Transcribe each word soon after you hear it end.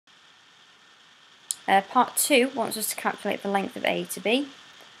Part 2 wants us to calculate the length of A to B.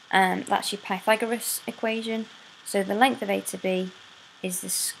 That's your Pythagoras equation. So the length of A to B is the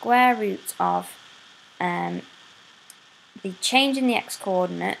square root of the change in the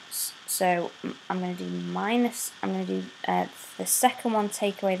x-coordinates. So I'm going to do the second one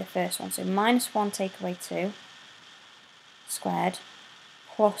take away the first one. So -1 take away 2 squared,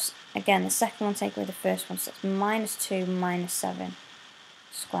 plus, again, the second one take away the first one, so that's -2 minus 7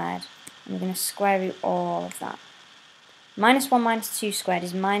 squared. And we're going to square root all of that. -1 minus 2 squared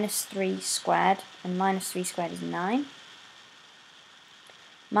is -3 squared, and -3 squared is 9.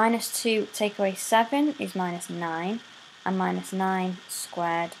 -2 take away 7 is -9, and -9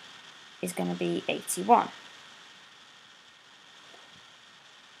 squared is going to be 81.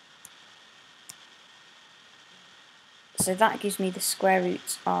 So that gives me the square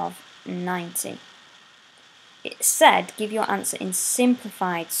root of 90. It said give your answer in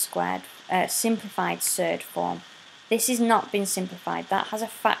simplified surd form. This has not been simplified. That has a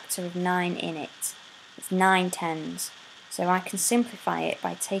factor of 9 in it. It's 9 tens. So I can simplify it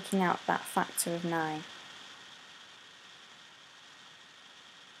by taking out that factor of 9.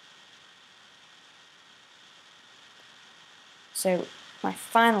 So my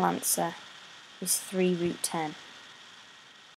final answer is 3 root 10.